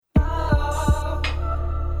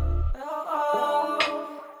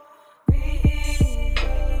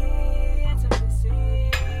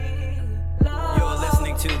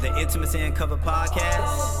Cover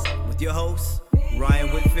Podcast with your hosts,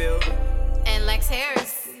 Ryan Whitfield and Lex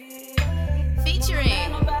Harris,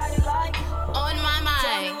 featuring On My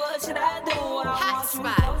Mind, Hot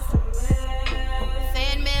Spot,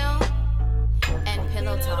 Fan Mail, and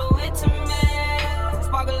Pillow Talk.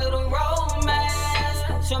 Spark a little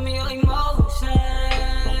romance, show me your emotion.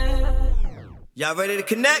 Y'all ready to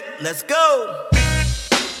connect? Let's go!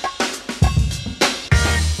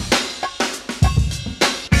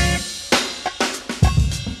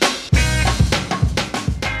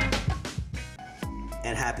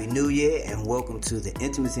 And Happy New Year, and welcome to the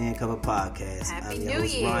Intimacy and Cover Podcast. Happy I'm your New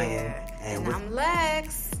host, Year. Ryan, And I'm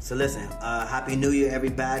Lex. So listen, Happy New Year,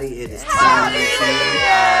 everybody. It is Happy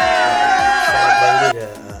 2018.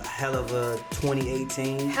 Celebrated a hell of a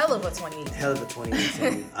 2018. Hell of a 2018. Hell of a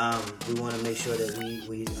 2018. We want to make sure that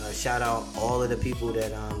we shout out all of the people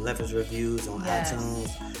that left us reviews on iTunes.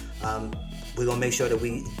 We're going to make sure that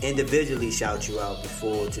we individually shout you out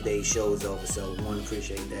before today's show is over. So we want to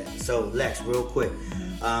appreciate that. So Lex, real quick.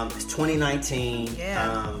 It's 2019.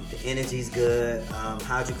 Yeah. The energy's good.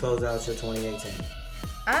 How'd you close out your 2018?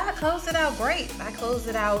 I closed it out great. I closed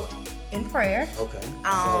it out in prayer. Okay.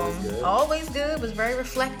 That's always good. Always good. Was very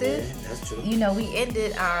reflective. Yeah, that's true. You know, we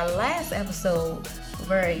ended our last episode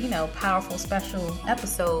very, powerful, special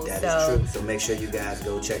episode. That is true. So make sure you guys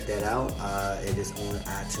go check that out. It is on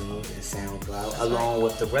iTunes and SoundCloud, along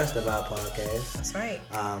with the rest of our podcasts. That's right.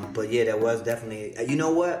 But yeah, that was definitely. You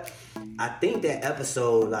know what? I think that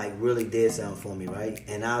episode really did something for me, right?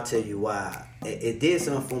 And I'll tell you why. It did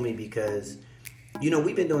something for me because,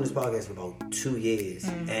 we've been doing this podcast for about 2 years,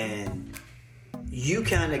 and you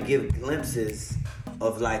kind of give glimpses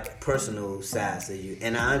of personal sides of you,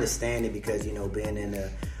 and I understand it because being in the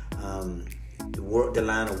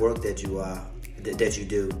line of work that you are, that you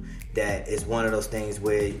do, that is one of those things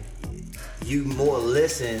where you more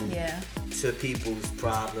listen to people's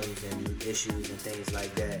problems and issues and things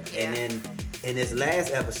like that. Yeah. And then in this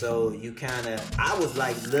last episode, I was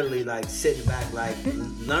literally sitting back,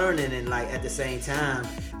 learning, and at the same time,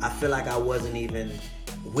 I feel like I wasn't even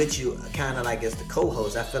with you, kind of as the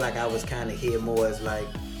co-host. I feel like I was kind of here more as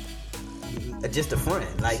just a friend,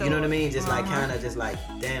 you know what I mean? Just damn,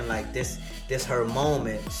 this her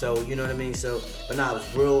moment. So you know what I mean? So, but no, it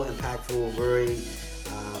was real impactful, very,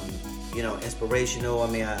 inspirational. I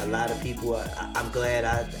mean, a lot of people. I'm glad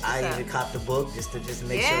I even copped the book just to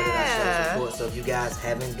make sure that I show support. So if you guys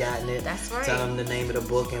haven't gotten it, that's right. Tell them the name of the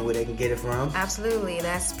book and where they can get it from. Absolutely.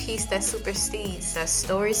 That's Peace That Supersedes. That's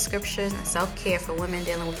stories, scriptures, and self-care for women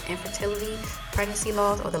dealing with infertility, pregnancy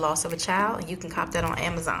loss, or the loss of a child. And you can cop that on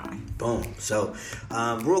Amazon. Boom. So,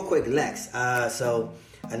 real quick, Lex. So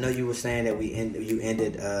I know you were saying that you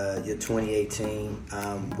ended your 2018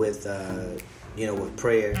 with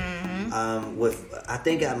prayer. Mm-hmm. I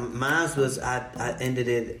think mine was I ended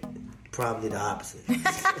it probably the opposite.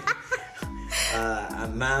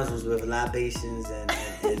 Mine was with libations and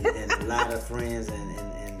a lot of friends and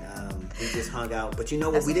we just hung out. But you know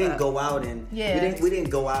what? That's we didn't go out and we didn't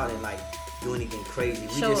go out and do anything crazy.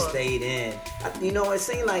 We just stayed in. It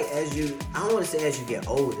seemed like I don't want to say as you get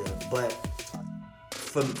older, but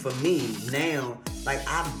for me now,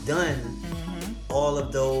 I've done all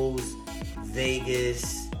of those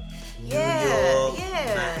Vegas, New York,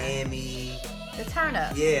 Miami. The turn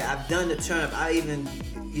up. Yeah, I've done the turn up. I even,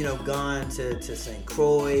 gone to St.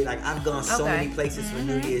 Croix. I've gone so many places for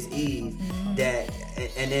New Year's Eve that,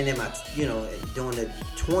 and then in my, during the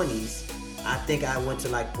 20s, I think I went to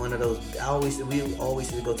one of those. We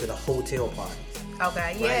always used to go to the hotel parties.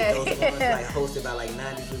 Okay, yeah. Those ones hosted by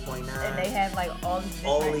 93.9. And they had all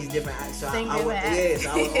these different so I would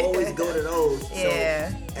always go to those.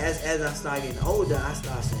 Yeah. So as I started getting older, I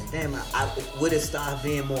started saying, damn, I would have started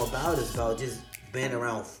being more about just being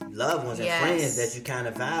around loved ones and friends that you kind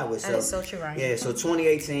of vibe with. That is so true, right? Yeah, so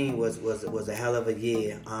 2018 was a hell of a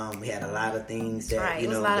year. We had a lot of things that, it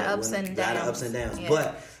was a lot of ups and downs. Yeah.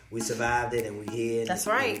 But we survived it and we're here. That's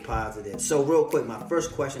right. We're positive. So real quick, my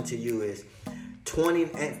first question to you is,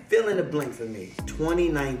 and fill in the blank for me.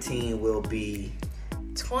 2019 will be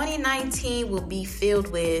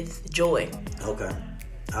filled with joy. Okay.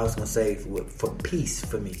 I was going to say for peace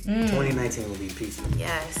for me. 2019 will be peace for me.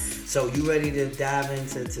 Yes. So you ready to dive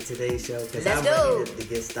into today's show? Because I'm ready to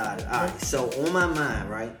get started. All right. So on my mind,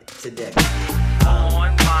 right, today. On my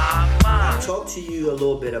mind. I talked to you a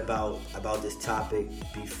little bit about this topic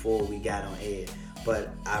before we got on air. But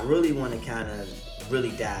I really want to kind of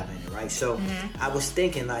really dive in it, right? So I was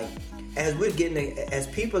thinking as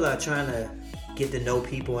people are trying to get to know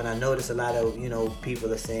people, and I notice a lot of,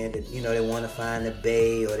 people are saying that, they want to find a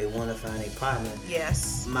bae or they want to find a partner.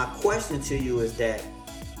 Yes. My question to you is that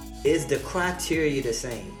is the criteria the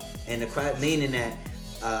same? And meaning that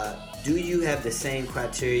do you have the same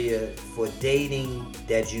criteria for dating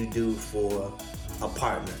that you do for a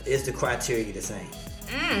partner? Is the criteria the same?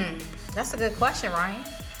 That's a good question, Ryan.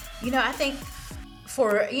 I think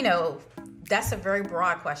that's a very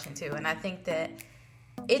broad question too, and I think that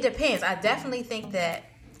it depends. I definitely think that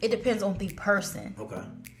it depends on the person. Okay.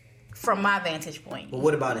 From my vantage point. But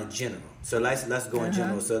what about in general? So let's go in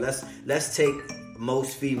general. So let's take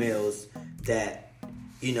most females that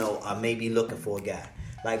are maybe looking for a guy.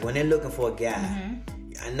 Like when they're looking for a guy,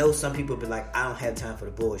 I know some people be like, I don't have time for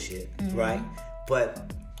the bullshit, right?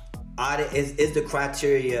 But is the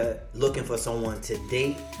criteria looking for someone to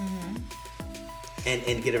date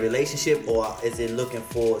and get a relationship, or is it looking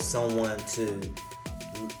for someone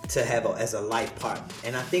to have as a life partner?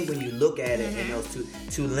 And I think when you look at it in those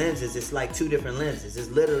two lenses, it's like two different lenses. It's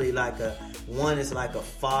literally like one is like a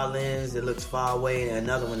far lens that looks far away, and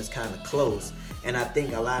another one is kind of close. And I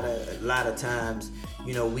think a lot of times,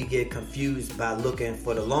 we get confused by looking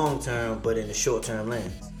for the long term, but in the short term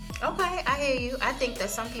lens. Okay, I hear you. I think that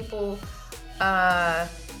some people,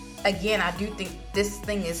 again, I do think this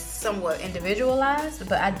thing is somewhat individualized,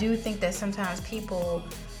 but I do think that sometimes people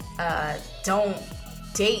don't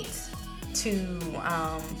date to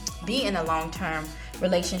be in a long-term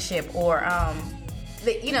relationship, or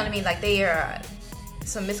you know what I mean? Like, there are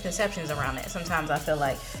some misconceptions around that. Sometimes I feel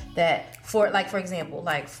like that for example,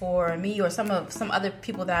 like for me or some other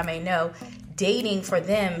people that I may know, dating for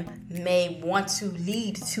them may want to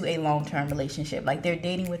lead to a long-term relationship. Like, they're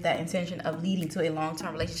dating with that intention of leading to a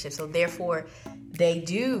long-term relationship. So therefore, they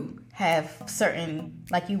do have certain,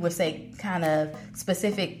 like you would say, kind of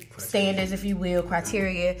specific standards, if you will,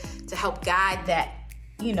 criteria to help guide that,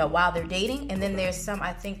 while they're dating. And then there's some,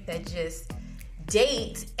 I think, that just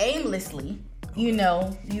date aimlessly.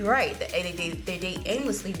 You're right. They date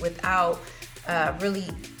aimlessly without really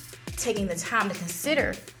taking the time to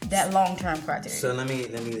consider that long-term criteria. So let me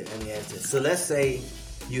ask this. So let's say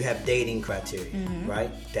you have dating criteria, right?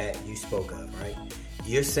 That you spoke of, right?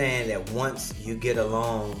 You're saying that once you get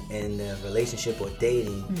along in a relationship or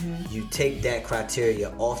dating, you take that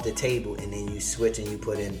criteria off the table, and then you switch and you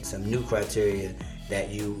put in some new criteria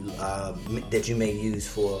that you may use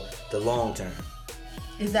for the long term.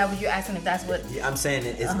 Is that what you're asking? If that's what I'm saying,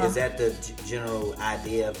 is that the general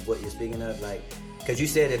idea of what you're speaking of? Like, because you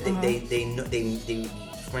said that they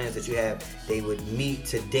friends that you have, they would meet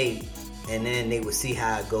to date, and then they would see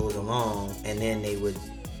how it goes along, and then they would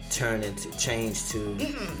change to.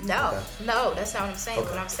 No, that's not what I'm saying. Okay.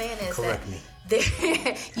 What I'm saying is correct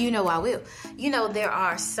that me. I will. There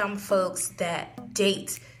are some folks that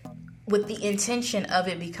date with the intention of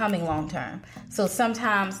it becoming long term. So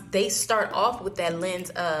sometimes they start off with that lens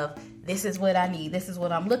of, this is what I need, this is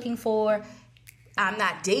what I'm looking for. I'm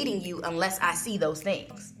not dating you unless I see those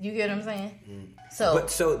things. You get what I'm saying? So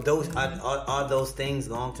those are those things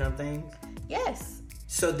long term things? Yes.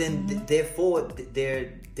 So then therefore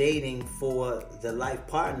they're dating for the life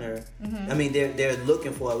partner. I mean, they're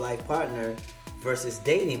looking for a life partner versus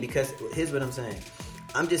dating, because here's what I'm saying.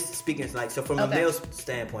 I'm just speaking like, so from a male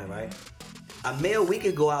standpoint, right? A male, we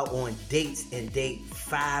could go out on dates and date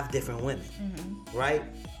 5 different women, right?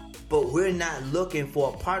 But we're not looking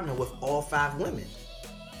for a partner with all 5 women,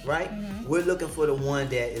 right? We're looking for the one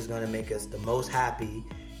that is going to make us the most happy,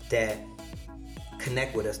 that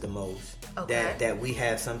connect with us the most, that we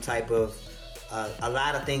have some type of a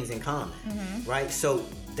lot of things in common, right? So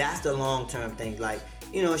that's the long-term thing. Like,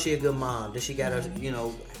 is she a good mom? Does she got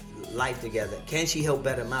her, life together? Can she help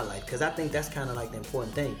better my life? Because I think that's kind of like the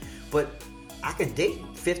important thing. But I can date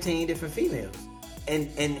 15 different females,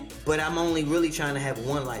 but I'm only really trying to have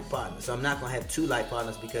one life partner. So I'm not gonna have 2 life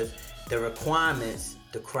partners, because the requirements,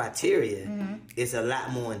 the criteria is a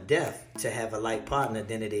lot more in depth to have a life partner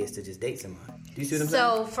than it is to just date somebody. Do you see what I'm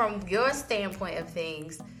saying? So from your standpoint of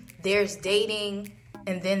things, there's dating,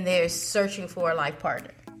 and then there's searching for a life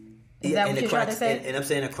partner. Is that what you're trying to say? And I'm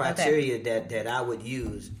saying the criteria that I would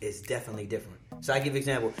use is definitely different. So I give you an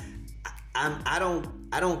example. I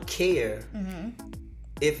don't care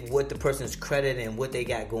if what the person's credit and what they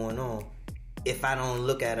got going on, if I don't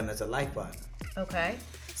look at them as a life partner. Okay.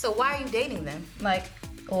 So why are you dating them?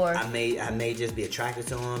 Or I may just be attracted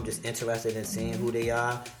to them, just interested in seeing who they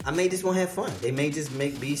are. I may just want to have fun. They may just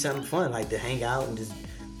be something fun, like to hang out and just,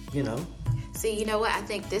 See, you know what? I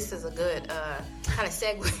think this is a good kind of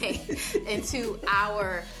segue into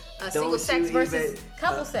our single sex versus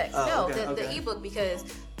couple sex. The ebook, because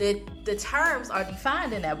the terms are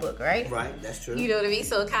defined in that book, right? Right, that's true. You know what I mean?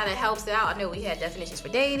 So it kind of helps it out. I know we had definitions for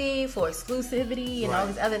dating, for exclusivity, and all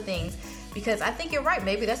these other things. because I think you're right.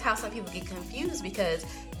 Maybe that's how some people get confused, because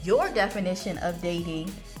your definition of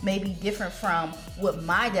dating may be different from what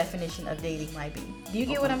my definition of dating might be. Do you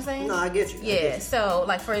get what I'm saying? No, I get you. Yeah. So,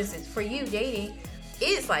 like, for instance, for you, dating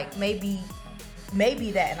is like maybe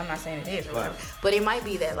that, and I'm not saying it is or whatever, but it might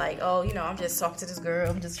be that, like, oh, you know, I'm just talking to this girl,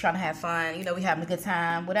 I'm just trying to have fun, you know, we having a good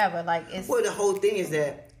time, whatever. Like, it's well, the whole thing is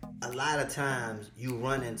that a lot of times you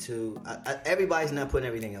run into everybody's not putting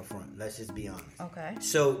everything up front. Let's just be honest. Okay.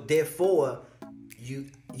 So therefore,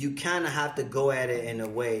 you kind of have to go at it in a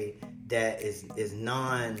way that is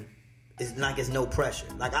non. It's like it's no pressure.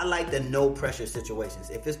 Like, I like the no pressure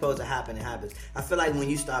situations. If it's supposed to happen, it happens. I feel like when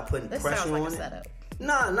you start putting pressure like on a setup.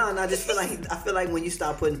 No. I just feel like when you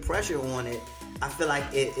start putting pressure on it, I feel like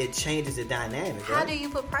it changes the dynamic. How do you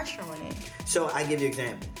put pressure on it? So I give you an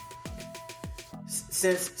example.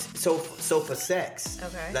 So for sex,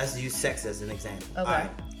 okay. Let's use sex as an example. Okay. All right.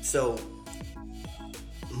 So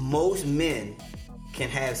most men can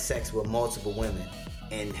have sex with multiple women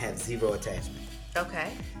and have zero attachment.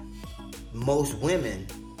 Okay. Most women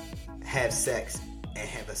have sex and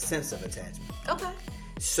have a sense of attachment. Okay.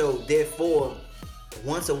 So therefore,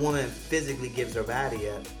 once a woman physically gives her body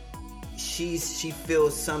up, she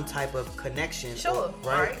feels some type of connection. Sure.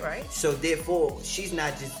 Right. So therefore, she's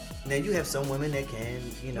not just. Now, you have some women that can,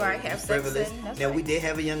 you know, have frivolous. sex. Now, we did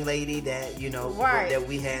have a young lady that, you know, that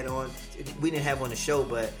we had on. We didn't have on the show,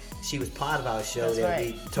 but she was part of our show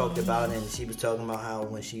we talked about, and she was talking about how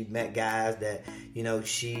when she met guys that, you know,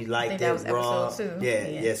 she liked it raw.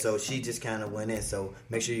 Yeah. So she just kind of went in. So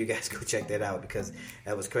make sure you guys go check that out, because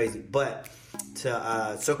that was crazy. But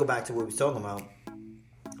to circle back to what we was talking about,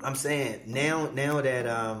 I'm saying now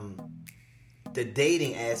that the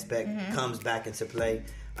dating aspect comes back into play.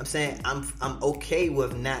 I'm saying I'm okay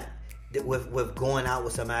with with going out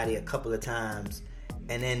with somebody a couple of times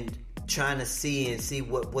and then trying to see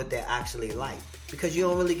what they're actually like, because you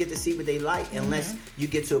don't really get to see what they like unless you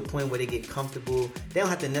get to a point where they get comfortable. They don't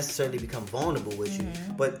have to necessarily become vulnerable with you,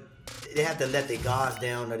 but they have to let their guards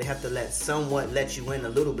down, or they have to let you in a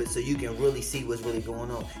little bit so you can really see what's really going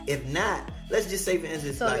on. If not, let's just say, for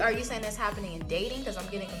instance, so are you saying that's happening in dating? Because I'm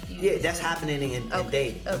getting confused. Yeah, that's happening in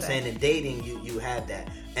dating. Okay. I'm saying in dating you have that,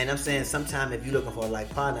 and I'm saying sometimes if you're looking for a life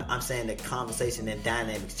partner, I'm saying the conversation and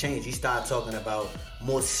dynamics change. You start talking about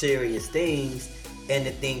more serious things and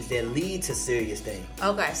the things that lead to serious things.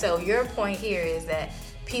 Okay, so your point here is that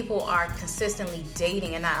people are consistently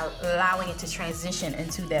dating and not allowing it to transition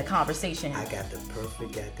into that conversation. I got the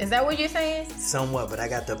perfect. Is that what you're saying? Somewhat, but I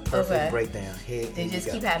got the perfect breakdown. They just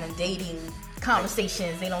keep having dating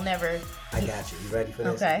conversations. They don't never. I got you. You ready for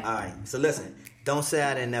this? Okay. All right. So listen. Don't say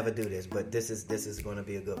I didn't never do this, but this is going to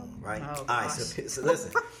be a good one, right? Oh, all right. So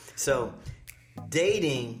listen. So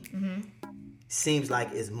dating seems like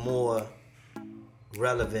it's more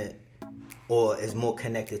relevant, or is more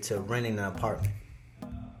connected to renting an apartment.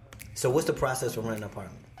 So what's the process for renting an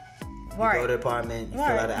apartment? Right. You go to the apartment, you fill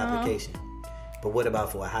out an application. But what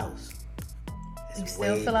about for a house? You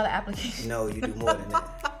still fill out an application? No, you do more than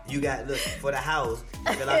that. You got, look, for the house,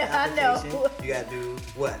 you fill out the application. You got to do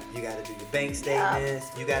what? You got to do your bank statements.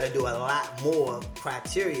 You got to do a lot more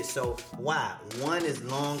criteria. So why? One is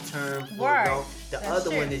long-term. Right. The other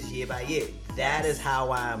one is year by year. That is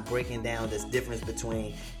how I'm breaking down this difference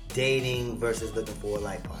between dating versus looking for a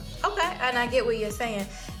life partner. Okay, and I get what you're saying,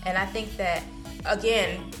 and I think that,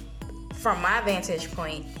 again, from my vantage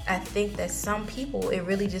point, I think that some people, it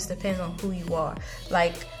really just depends on who you are.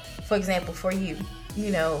 Like, for example, for you,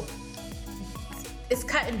 you know, it's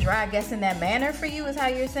cut and dry, I guess, in that manner for you, is how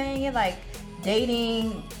you're saying it. Like,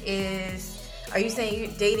 dating is, are you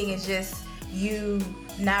saying dating is just you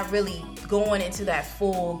not really going into that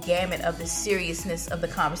full gamut of the seriousness of the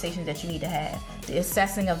conversations that you need to have, the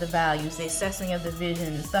assessing of the values, the assessing of the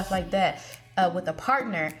vision, and stuff like that with a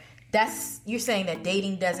partner? You're saying that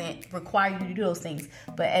dating doesn't require you to do those things,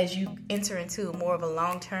 but as you enter into more of a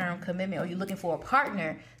long-term commitment, or you're looking for a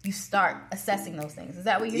partner, you start assessing those things. Is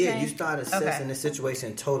that what you're saying? Yeah, you start assessing the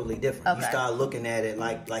situation totally different. Okay. You start looking at it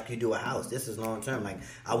like you do a house. This is long-term. Like,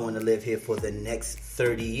 I want to live here for the next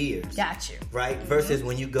 30 years. Got you. Right? Versus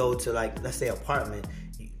when you go to, like, let's say apartment,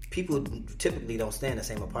 people typically don't stay in the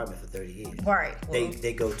same apartment for 30 years. Right. Well,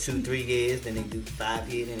 they go 2-3 years, then they do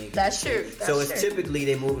 5 years, then they go. That's true. So it's typically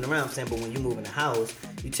they moving around. I'm saying, but when you move in a house,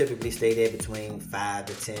 you typically stay there between 5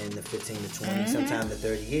 to 10 to 15 to 20, sometimes to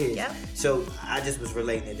 30 years. Yep. So I just was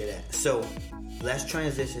relating it to that. So let's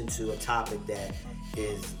transition to a topic that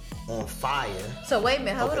is on fire. So wait a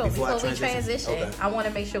minute, hold on. Before we transition, okay. I want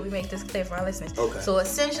to make sure we make this clear for our listeners. Okay. So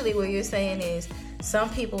essentially what you're saying is some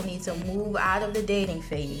people need to move out of the dating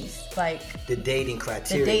phase, like the dating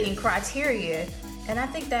criteria. And I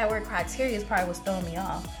think that word criteria is probably what's throwing me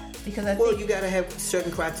off. Because you gotta have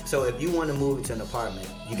certain criteria. So if you want to move into an apartment,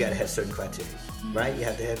 you gotta have certain criteria, right? You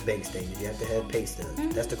have to have bank statements. You have to have pay stubs.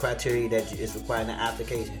 That's the criteria that is required in the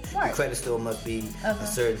application. Right. Your credit score must be a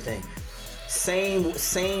certain thing.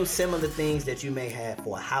 Same similar things that you may have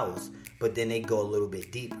for a house, but then they go a little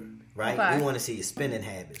bit deeper, right? Okay. We want to see your spending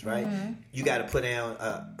habits, right? You got to put down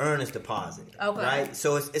earnest deposit, right?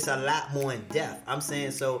 So it's a lot more in depth. I'm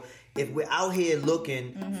saying, so if we're out here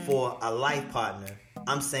looking for a life partner,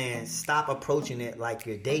 I'm saying stop approaching it like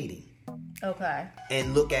you're dating. Okay.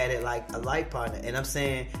 And look at it like a life partner. And I'm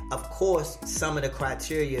saying, of course, some of the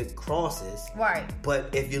criteria crosses. Right.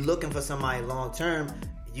 But if you're looking for somebody long term,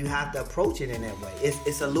 you have to approach it in that way.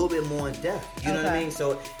 It's a little bit more in depth. You know what I mean?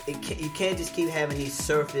 So you can't just keep having these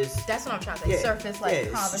surface. That's what I'm trying to say. Surface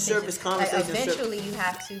conversations. Surface conversations. Like eventually, you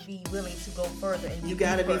have to be willing to go further. And you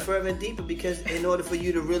got to be further and deeper, because in order for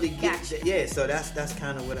you to really get, So that's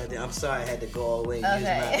kind of what I did. I'm sorry I had to go all the way and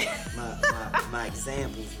use my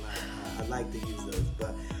examples. I like to use those,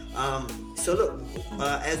 but so look,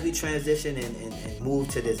 as we transition and move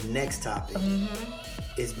to this next topic.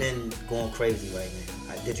 It's been going crazy right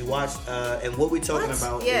now. Did you watch? And what we're talking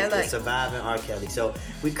about is surviving R. Kelly. So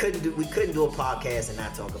we couldn't do a podcast and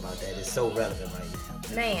not talk about that. It's so relevant right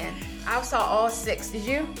now. Man, I saw all 6. Did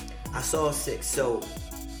you? I saw 6. So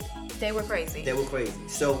they were crazy.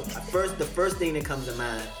 So the first thing that comes to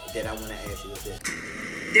mind that I want to ask you is this: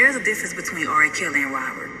 there's a difference between R. Kelly and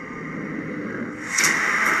Robert.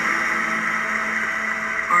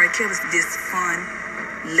 R. Kelly's this fun,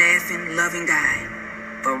 laughing, loving guy.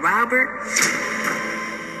 But Robert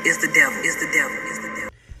is the devil.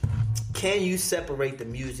 Can you separate the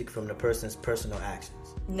music from the person's personal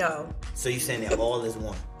actions? No. So you're saying that all is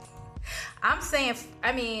one? I'm saying,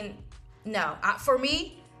 no. For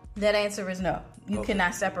me, that answer is no. You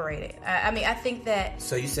cannot separate it. I think that...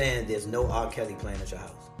 So you're saying there's no R. Kelly playing at your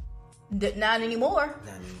house? Not anymore.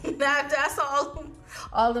 I saw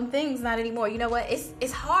all them things, not anymore. You know what?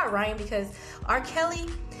 It's hard, Ryan, because R. Kelly...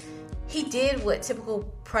 He did what typical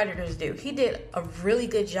predators do. He did a really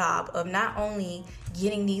good job of not only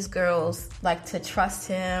getting these girls to trust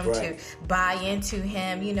him, to buy into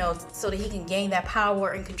him, so that he can gain that power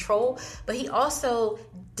and control, but he also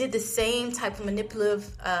did the same type of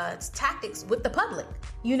manipulative tactics with the public.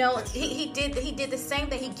 He did the same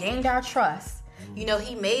thing. He gained our trust.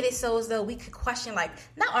 He made it so as though we could question,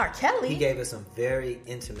 not R. Kelly. He gave us some very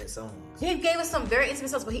intimate songs.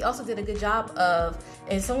 But he also did a good job of,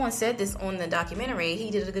 and someone said this on the documentary,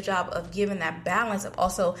 he did a good job of giving that balance of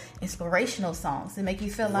also inspirational songs to make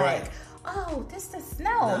you feel like, oh,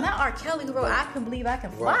 not R. Kelly who wrote I Can Believe I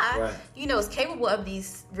Can Fly. Is capable of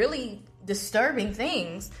these really disturbing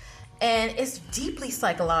things. And it's deeply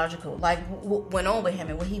psychological, what went on with him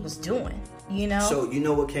and what he was doing, So,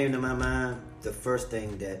 what came to my mind? The first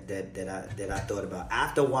thing that I thought about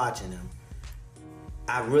after watching him,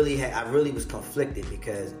 I really was conflicted,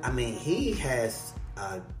 because he has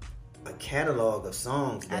a catalog of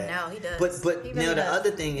songs that I know he does. But he really now the does.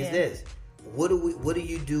 other thing is this: what do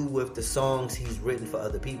you do with the songs he's written for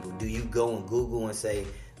other people? Do you go and Google and say,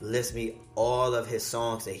 list me all of his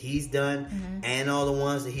songs that he's done and all the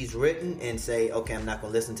ones that he's written, and say, okay, I'm not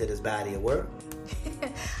going to listen to this body of work?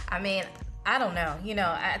 I don't know.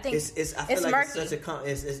 I think it's murky.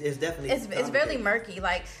 It's definitely it's really murky.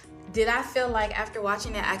 Did I feel like after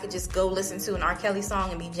watching it I could just go listen to an R. Kelly song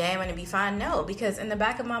and be jamming and be fine? No, because in the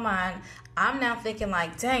back of my mind I'm now thinking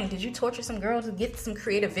dang, did you torture some girl to get some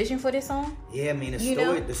creative vision for this song? Yeah,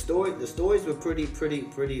 the stories were pretty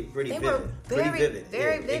vivid. Very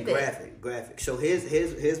vivid. And graphic. So here's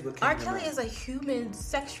what came R. Kelly is a human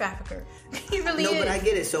sex trafficker. He really is. No, but I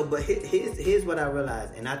get it. So, but here's what I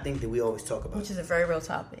realized, and I think that we always talk about, which is a very real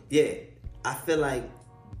topic. Yeah, I feel like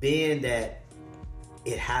being that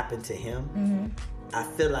it happened to him, I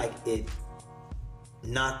feel like it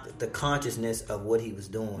knocked the consciousness of what he was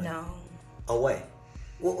doing away.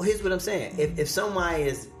 Well, here's what I'm saying. If somebody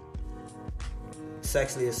is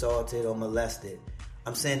sexually assaulted or molested,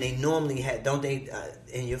 I'm saying they normally have, don't they,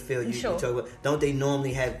 in your field, you talk about, don't they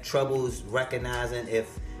normally have troubles recognizing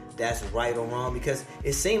if that's right or wrong? Because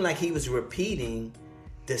it seemed like he was repeating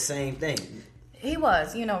the same thing. He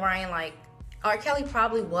was, Ryan, R. Kelly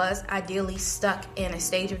probably was ideally stuck in a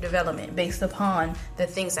stage of development based upon the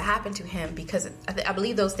things that happened to him, because I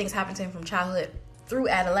believe those things happened to him from childhood through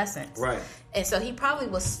adolescence. Right. And so he probably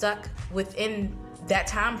was stuck within that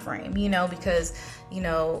time frame, because,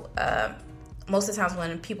 most of the times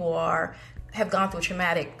when people have gone through a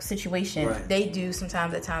traumatic situation, they do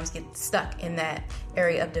sometimes at times get stuck in that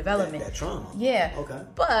area of development. That trauma. Yeah. Okay.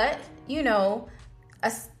 But,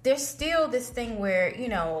 there's still this thing where, you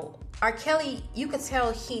know, R. Kelly, you could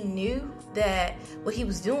tell he knew that what he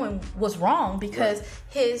was doing was wrong because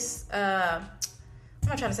his, I'm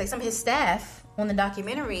not trying to say, some of his staff on the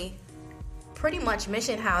documentary pretty much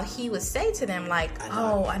mentioned how he would say to them, like,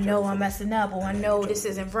 I know I'm messing up, or I know this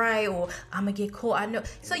isn't right, or I'm going to get caught. I know.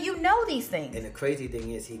 So you know these things. And the crazy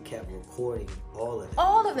thing is he kept recording all of them.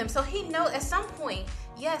 All of them. So he knows at some point,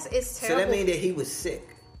 yes, it's terrible. So that means that he was sick.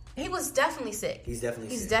 He was definitely sick. He's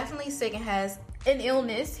definitely sick and has an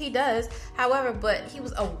illness. He does. However, but he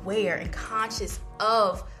was aware and conscious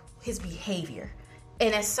of his behavior.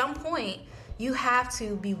 And at some point, you have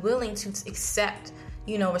to be willing to accept,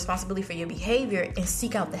 you know, responsibility for your behavior and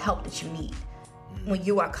seek out the help that you need when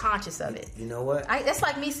you are conscious of it. You know what? That's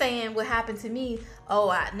like me saying what happened to me.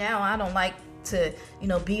 Now I don't like to, you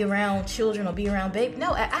know, be around children or be around baby.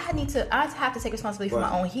 No, I have to take responsibility for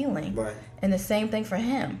my own healing. Right. And the same thing for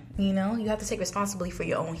him. You know, you have to take responsibility for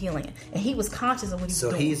your own healing. And he was conscious of what he was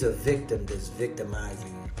doing. So he's a victim that's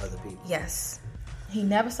victimizing other people. Yes. He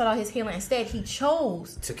never sought out his healing. Instead, he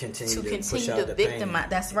chose to continue to victimize.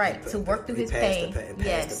 That's right. To work through his pain.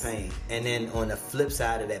 The pain. And then on the flip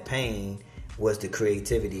side of that pain was the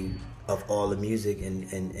creativity of all the music and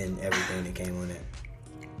everything that came on that.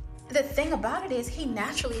 The thing about it is he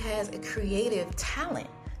naturally has a creative talent.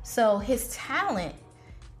 So his talent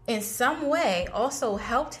in some way also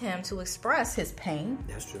helped him to express his pain.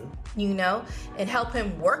 That's true. You know, and help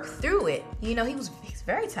him work through it. You know, he's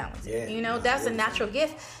very talented. Yeah, you know, that's a natural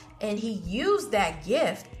gift. And he used that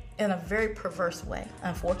gift in a very perverse way,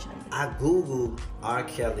 unfortunately. I Googled R.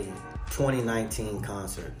 Kelly 2019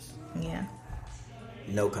 concerts. Yeah.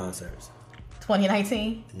 No concerts.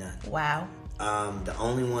 2019? None. Wow. The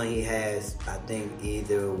only one he has, I think,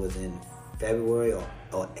 either was in February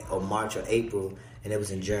or March or April, and it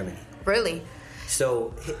was in Germany. Really?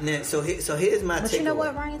 So here's my. But you know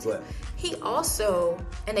what, Ryan? What? He also,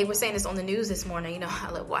 and they were saying this on the news this morning. You know,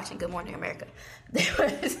 I love watching Good Morning America.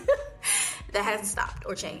 That hasn't stopped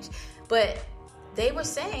or changed, but they were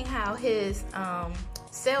saying how his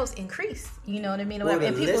sales increased. You know what I mean?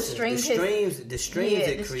 And people streamed the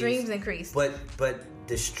streams increased. But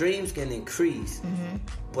the streams can increase. Mm-hmm.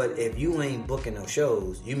 But if you ain't booking no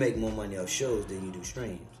shows, you make more money off shows than you do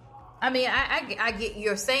streams. I mean, I get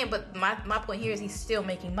you're saying, but my point here is he's still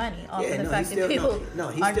making money off of the fact that people.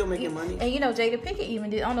 He's still making money. And you know, Jada Pinkett even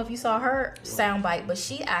did. I don't know if you saw her soundbite, but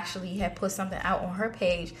she actually had put something out on her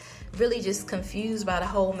page, really just confused by the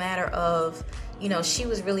whole matter of, you know, she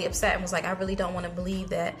was really upset and was like, I really don't want to believe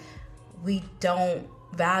that we don't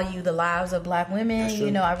value the lives of black women. You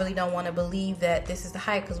know, I really don't want to believe that this is the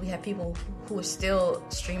hype because we have people who are still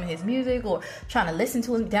streaming his music or trying to listen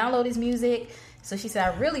to him, download his music. So she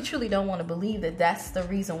said, I really, truly don't want to believe that that's the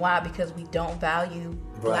reason why, because we don't value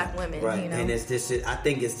black women. Right. You know? And it's just, I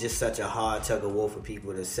think it's just such a hard tug of war for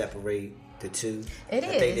people to separate the two. It is.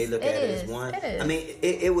 I think they look at it as one. It is. I mean,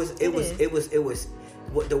 it was.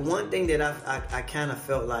 The one thing that I kind of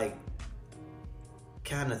felt like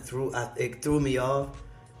it threw me off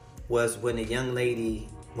was when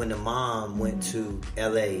the mom went to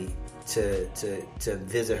LA to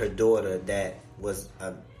visit her daughter that was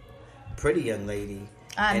a pretty young lady,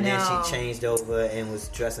 and then she changed over and was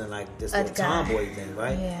dressing like this little tomboy thing,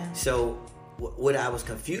 right? Yeah. So what I was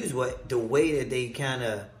confused with, the way that they kind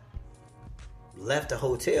of left the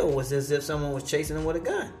hotel was as if someone was chasing them with a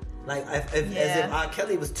gun, like as if R.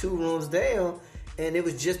 Kelly was 2 rooms down and it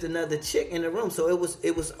was just another chick in the room. So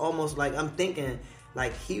it was almost like, I'm thinking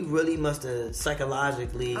like he really must have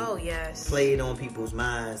psychologically played on people's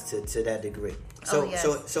minds to that degree.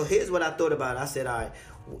 So here's what I thought about it. I said, all right,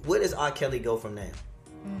 where does R. Kelly go from now?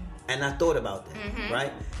 And I thought about that,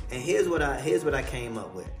 right? And here's what I came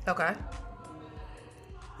up with. Okay.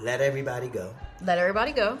 Let everybody go. Let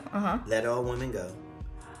everybody go. Let all women go.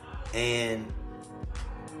 And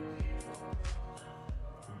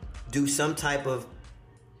do some type of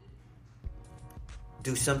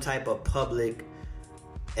public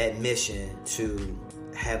admission to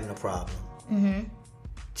having a problem.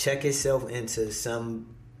 Check himself into some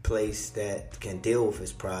place that can deal with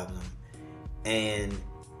his problem, and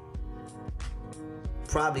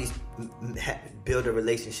probably build a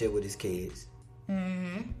relationship with his kids.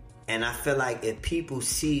 And I feel like if people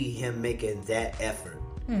see him making that effort,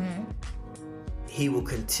 he will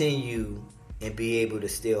continue and be able to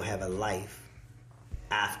still have a life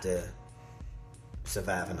after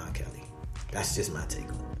surviving R. Kelly. That's just my take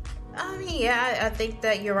on it. I mean, I think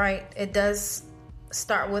that you're right. It does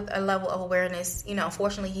start with a level of awareness. You know,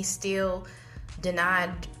 unfortunately, he still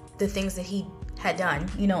denied the things that he had done,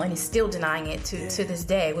 and he's still denying it to this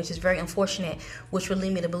day, which is very unfortunate, which would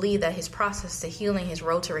lead me to believe that his process to healing, his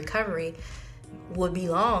road to recovery would be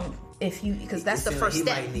long because that's the first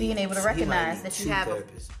step, being able to recognize that you have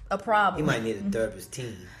a problem. He might need a therapist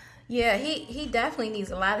team. Yeah, he definitely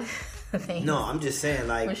needs a lot of things. No, I'm just saying,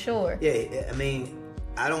 like, for sure. Yeah, I mean,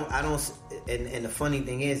 I don't, and the funny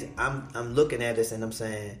thing is, I'm looking at this and I'm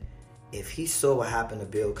saying, if he saw what happened to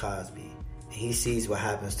Bill Cosby, and he sees what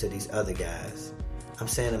happens to these other guys, I'm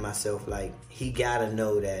saying to myself, like, he gotta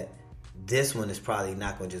know that this one is probably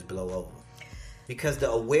not gonna just blow over, because the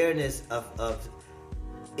awareness of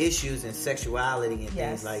issues and sexuality and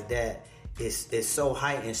things like that is so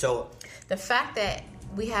heightened. So the fact that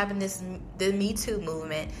we have in the Me Too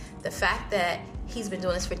movement, the fact that he's been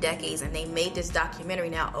doing this for decades, and they made this documentary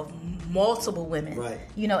now of multiple women, right?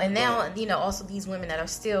 And now also these women that are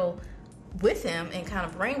still with him and kind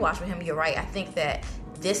of brainwashed with him. You're right. I think that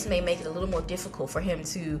this may make it a little more difficult for him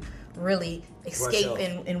to really escape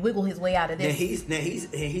and wiggle his way out of this.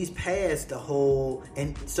 He's past the whole,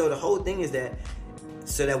 and so the whole thing is that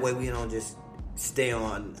so that way we don't just stay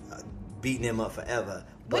on beating him up forever.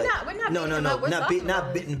 But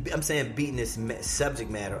I'm saying beating this subject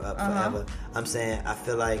matter up forever. I'm saying I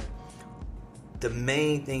feel like the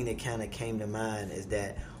main thing that kind of came to mind is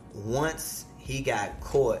that once he got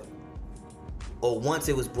caught, or once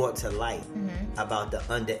it was brought to light about the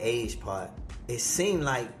underage part, it seemed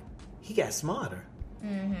like he got smarter.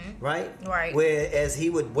 Right? Whereas he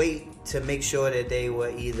would wait to make sure that they were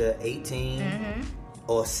either 18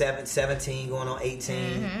 or 17 going on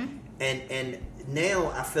 18. And now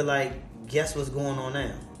I feel like, guess what's going on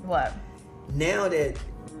now? What? Now that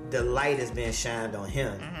the light is being shined on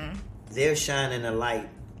him, they're shining a light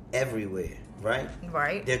everywhere, right?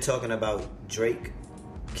 Right. They're talking about Drake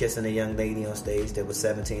kissing a young lady on stage that was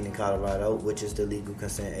 17 in Colorado, which is the legal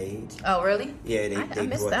consent age. Oh, really? Yeah, they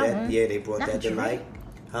brought that. Yeah, they brought that to light.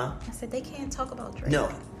 Huh? I said they can't talk about Drake.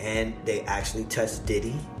 No, and they actually touched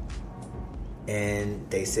Diddy, and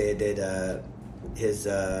they said that his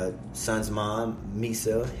son's mom,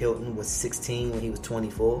 Misa Hilton, was 16 when he was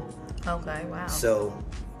 24. Okay, wow. So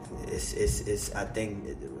it's I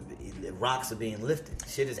think the rocks are being lifted.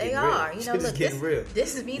 Shit is getting real. They are. Shit is getting real.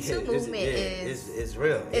 This Me Too movement is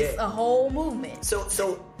real. It's a whole movement.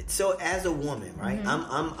 So as a woman, right?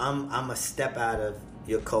 I'm a step out of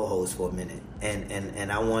your co-host for a minute,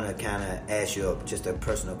 and I want to kind of ask you just a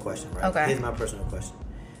personal question, right? Okay. Here's my personal question.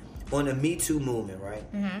 On the Me Too movement, right?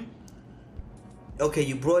 Okay,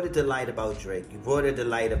 you brought it to light about Drake. You brought it to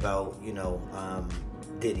light about,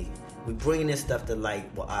 Diddy. We bringing this stuff to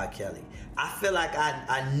light with R. Kelly. I feel like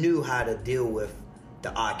I knew how to deal with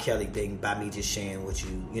the R. Kelly thing by me just sharing with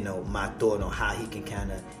you, my thought on how he can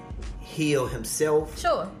kind of heal himself.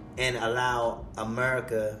 Sure. And allow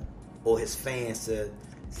America or his fans to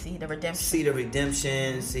see the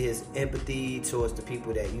redemption, see his empathy towards the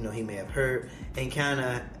people that, he may have hurt, and kind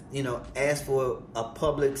of, ask for a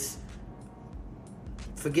public's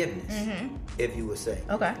forgiveness, if you would say.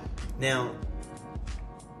 Okay. Now,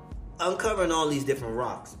 uncovering all these different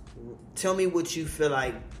rocks, tell me what you feel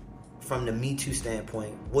like from the Me Too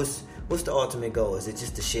standpoint. What's the ultimate goal? Is it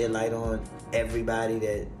just to shed light on everybody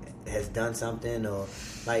that has done something, or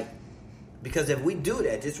like, because if we do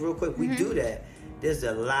that, just real quick, we do that, there's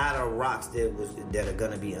a lot of rocks that are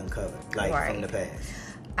gonna be uncovered, like from the past.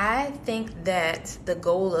 I think that the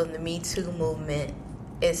goal of the Me Too movement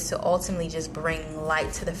is to ultimately just bring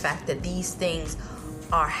light to the fact that these things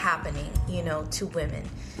are happening, to women.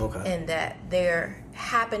 Okay. And that they're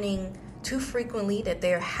happening too frequently, that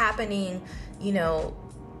they're happening,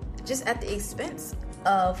 just at the expense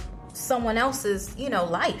of someone else's,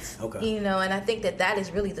 life. Okay. And I think that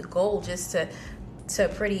is really the goal, just to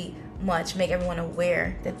pretty much make everyone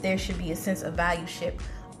aware that there should be a sense of valueship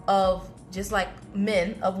of, just like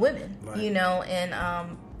men, of women, right.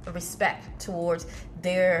 And respect towards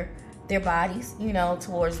their bodies,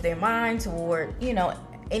 towards their mind, toward,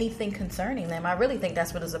 anything concerning them. I really think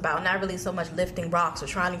that's what it's about. Not really so much lifting rocks or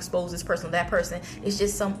trying to expose this person or that person. It's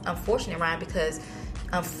just some unfortunate, Ryan, because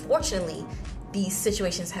unfortunately these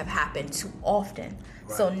situations have happened too often.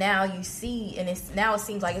 Right. So now you see, and it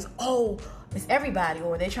seems like it's everybody,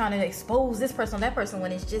 or they're trying to expose this person or that person,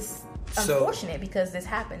 when it's just unfortunate because this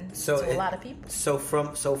happens to a lot of people. So from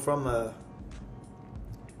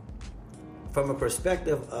a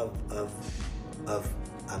perspective of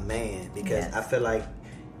a man, because yes. I feel like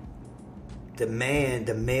the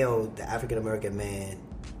African American man,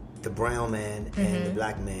 the brown man, and the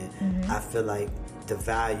black man, I feel like the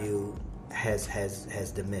value has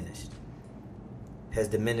diminished. has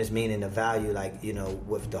diminished meaning the value, like, you know,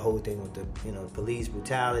 with the whole thing with the, you know, police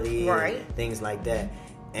brutality, right, and things like that.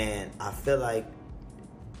 And I feel like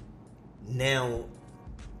now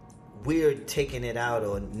we're taking it out,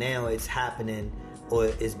 or now it's happening, or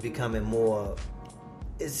it's becoming more.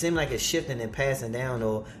 It seems like it's shifting and passing down,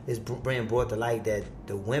 or it's being brought to light that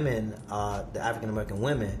the women, the African American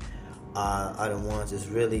women, are the ones that's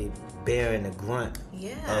really bearing the grunt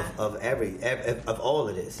of all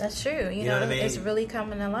of this. That's true. You know what I mean? It's really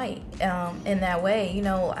coming to light in that way. You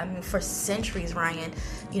know, I mean, for centuries, Ryan,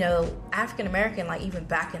 you know, African American, like even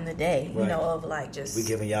back in the day, you know, of like just... We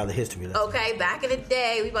giving y'all the history lesson. Okay, back in the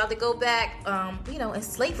day, we about to go back, you know, in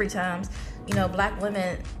slavery times, you know, black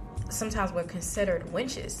women sometimes were considered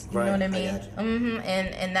wenches. You know what I mean?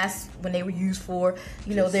 And that's when they were used for,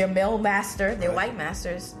 you know, their male master, their white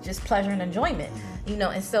masters, just pleasure and enjoyment. You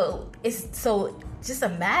know, and so just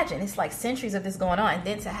imagine, it's like centuries of this going on, and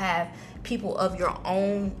then to have people of your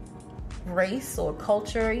own race or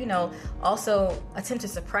culture, you know, also attempt to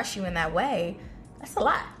suppress you in that way. That's a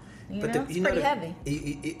lot. You know, it's pretty heavy.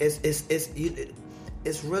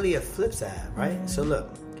 It's really a flip side, right? So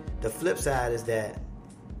look, the flip side is that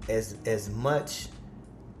as much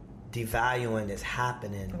devaluing is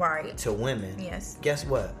happening to women, guess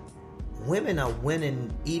what? Women are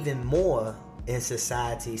winning even more in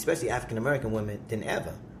society, especially African American women, than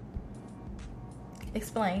ever.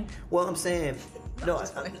 Explain. Well, I'm saying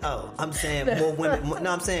I'm saying more women.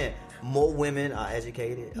 I'm saying more women are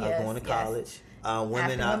educated, are going to college.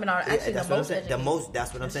 Women are actually the most educated.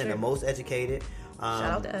 That's what I'm saying. The most educated. Shout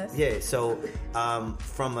out to us. Yeah. So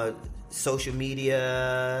from a social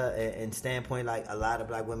media and standpoint, like a lot of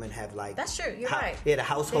black women have like, that's true, you're right. Yeah, the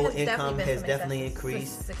household income has definitely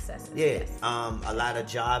increased. Successes, a lot of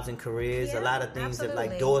jobs and careers, a lot of things that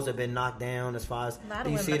like doors have been knocked down as far as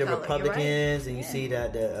you see the Republicans and you see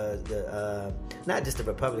that the not just the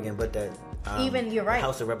Republican but the even you're right,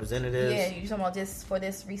 House of Representatives. Yeah, you're talking about just for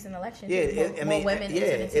this recent election. More women.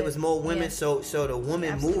 It was more women. Yeah. So the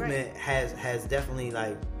women movement has definitely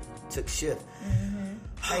like took shift.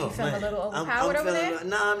 Are you feeling a little overpowered over there?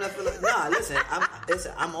 Nah, I'm not feeling. Nah,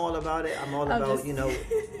 listen, I'm all about it. I'm all about you know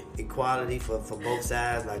equality for both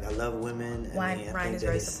sides. Like I love women. Ryan is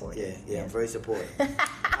very supportive. Yeah, I'm very supportive. All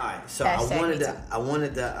right, so I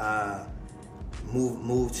wanted to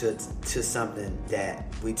move to something that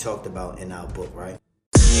we talked about in our book, right?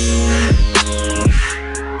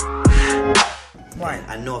 Right.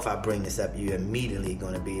 I know if I bring this up, you're immediately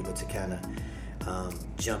going to be able to kind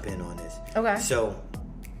of jump in on this. Okay. So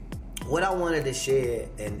what I wanted to share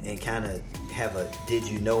and kind of have a did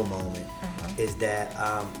you know moment is that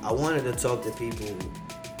I wanted to talk to people,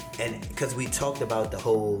 and because we talked about the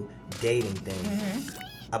whole dating thing,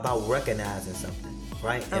 about recognizing something,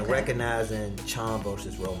 right? And recognizing charm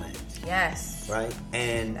versus romance. Yes. Right?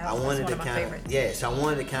 And I wanted to kind of so I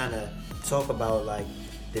wanted to kind of talk about like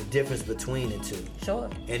the difference between the two. Sure.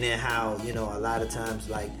 And then how, you know, a lot of times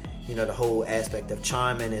like, you know, the whole aspect of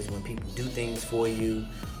charming is when people do things for you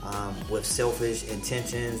with selfish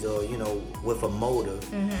intentions or, you know, with a motive.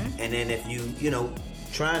 And then if you know,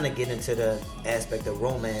 trying to get into the aspect of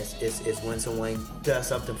romance is when someone does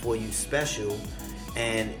something for you special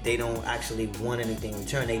and they don't actually want anything in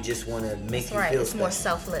return. They just want to make you feel it's special. more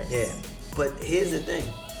selfless. Yeah. But here's the thing.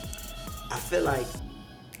 I feel like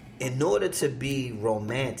in order to be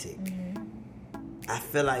romantic, I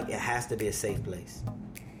feel like it has to be a safe place.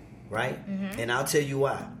 Right? And I'll tell you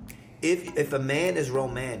why. If a man is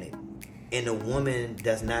romantic and a woman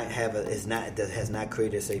does not have has not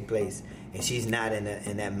created a safe place and she's not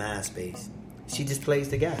in that mind space, she just plays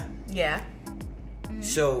the guy. Yeah.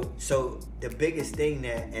 So the biggest thing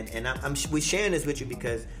that and we're sharing this with you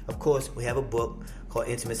because of course we have a book called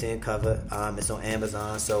Intimacy Uncovered. It's on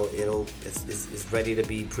Amazon, so it's ready to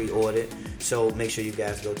be pre-ordered. So make sure you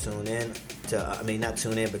guys go tune in to not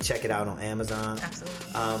tune in, but check it out on Amazon.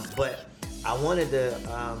 Absolutely. But I wanted to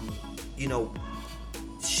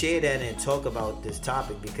share that and talk about this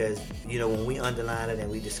topic because you know when we underline it and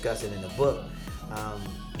we discuss it in the book,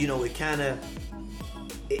 you know it kind of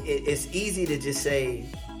it's easy to just say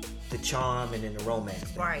the charm and then the romance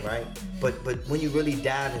thing, right? But when you really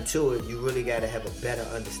dive into it, you really got to have a better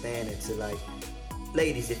understanding to like,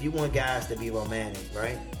 ladies, if you want guys to be romantic,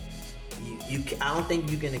 right? I don't think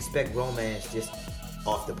you can expect romance just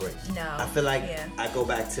off the break. No. I feel like I go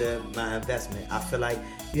back to my investment. I feel like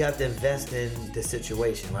you have to invest in the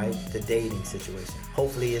situation, right? The dating situation.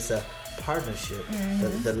 Hopefully it's a partnership,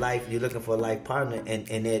 the life you're looking for a life partner, and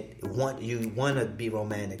you want to be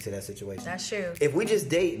romantic to that situation. That's true. If we just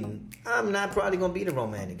dating, I'm not probably gonna be the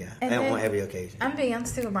romantic guy on every occasion. I'm being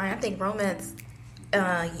honest too, Brian. I think romance,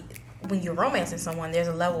 when you're romancing someone, there's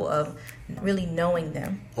a level of really knowing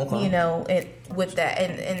them. Okay. You know, with that,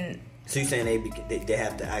 and so you're saying they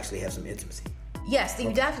have to actually have some intimacy. Yes,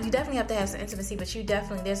 you definitely have to have some intimacy, but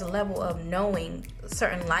there's a level of knowing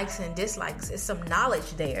certain likes and dislikes. It's some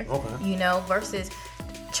knowledge there, you know, versus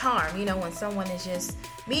charm. You know, when someone is just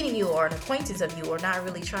meeting you or an acquaintance of you or not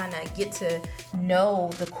really trying to get to know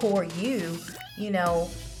the core you know,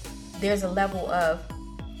 there's a level of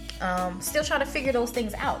still trying to figure those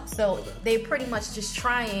things out. So they're pretty much just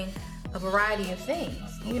trying a variety of things,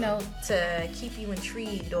 you know, to keep you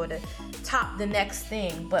intrigued or to top the next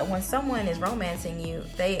thing. But when someone is romancing you,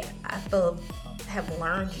 I feel, have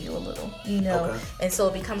learned you a little, you know, and so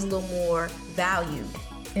it becomes a little more valued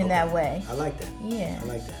in that way. I like that. Yeah, I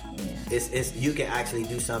like that. Yeah. It's you can actually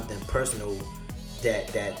do something personal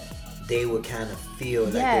that they would kind of feel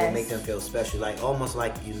like it would make them feel special, like almost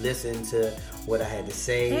like you listen to what I had to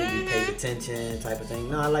say, you paid attention, type of thing.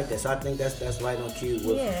 No, I like that. So I think that's right on cue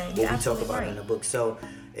with what we talk about in the book. So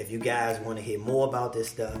if you guys want to hear more about this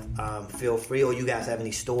stuff, feel free, or you guys have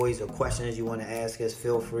any stories or questions you want to ask us,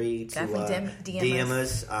 feel free to DM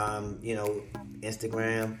us. You know,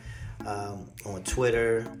 Instagram. On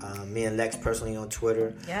Twitter, me and Lex personally on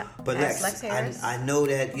Twitter. Yeah. But Lex I know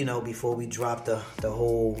that, you know, before we drop the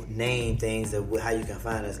whole name things of how you can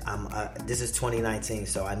find us, this is 2019,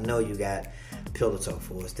 so I know you got Pillow Talk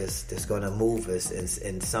for us. That's going to move us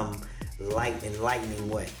in some enlightening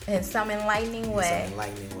way. In some enlightening way.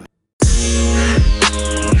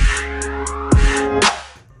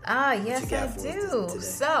 Yes, I do.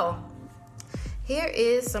 So here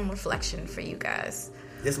is some reflection for you guys.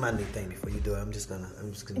 This is my new thing. Before you do it, I'm just gonna.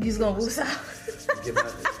 You're gonna boost out. It's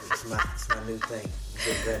my new thing.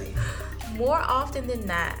 Get ready. More often than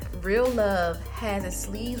not, real love has its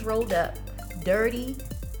sleeves rolled up, dirty,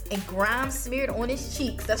 and grime smeared on his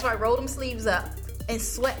cheeks. That's right, roll them sleeves up, and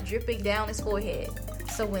sweat dripping down his forehead.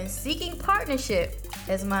 So when seeking partnership,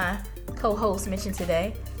 as my co-host mentioned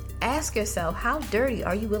today, ask yourself, how dirty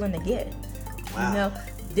are you willing to get? Wow. You know,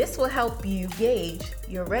 this will help you gauge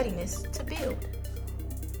your readiness to build.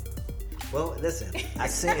 Well, listen, it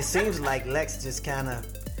seems like Lex just kind of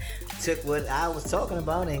took what I was talking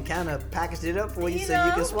about and kind of packaged it up for you so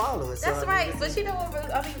you can swallow it. That's right. But you know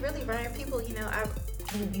what, really, Ryan, people, you know,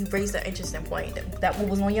 you raised an interesting point. That what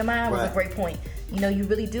was on your mind was a great point. You know, you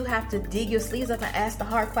really do have to dig your sleeves up and ask the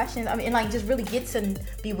hard questions. I mean, and like just really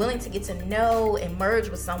be willing to get to know and merge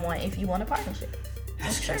with someone if you want a partnership.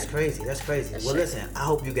 That's crazy. Well, listen, I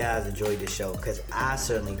hope you guys enjoyed this show because I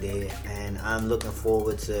certainly did, and I'm looking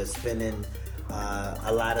forward to spending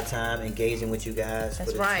a lot of time engaging with you guys for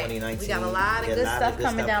the 2019. We got a lot of good stuff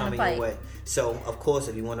coming down the pipe. Way. So, of course,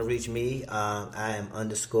 if you want to reach me, I am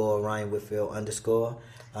 _Ryan Whitfield _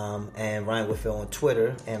 and Ryan Whitfield on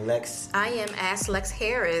Twitter, and Lex. I am Ask Lex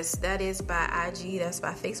Harris. That is by IG. That's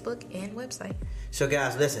by Facebook and website. So,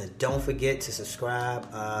 guys, listen. Don't forget to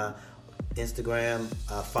subscribe. Instagram,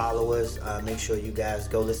 follow us. Make sure you guys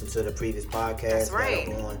go listen to the previous podcast. That's right.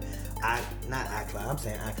 On iTunes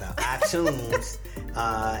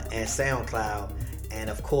and SoundCloud. And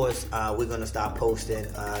of course, we're going to start posting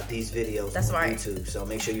these videos on YouTube. So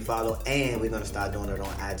make sure you follow, and we're going to start doing it on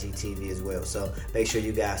IGTV as well. So make sure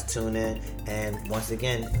you guys tune in. And once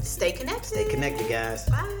again, stay connected. Stay connected, guys.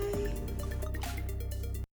 Bye.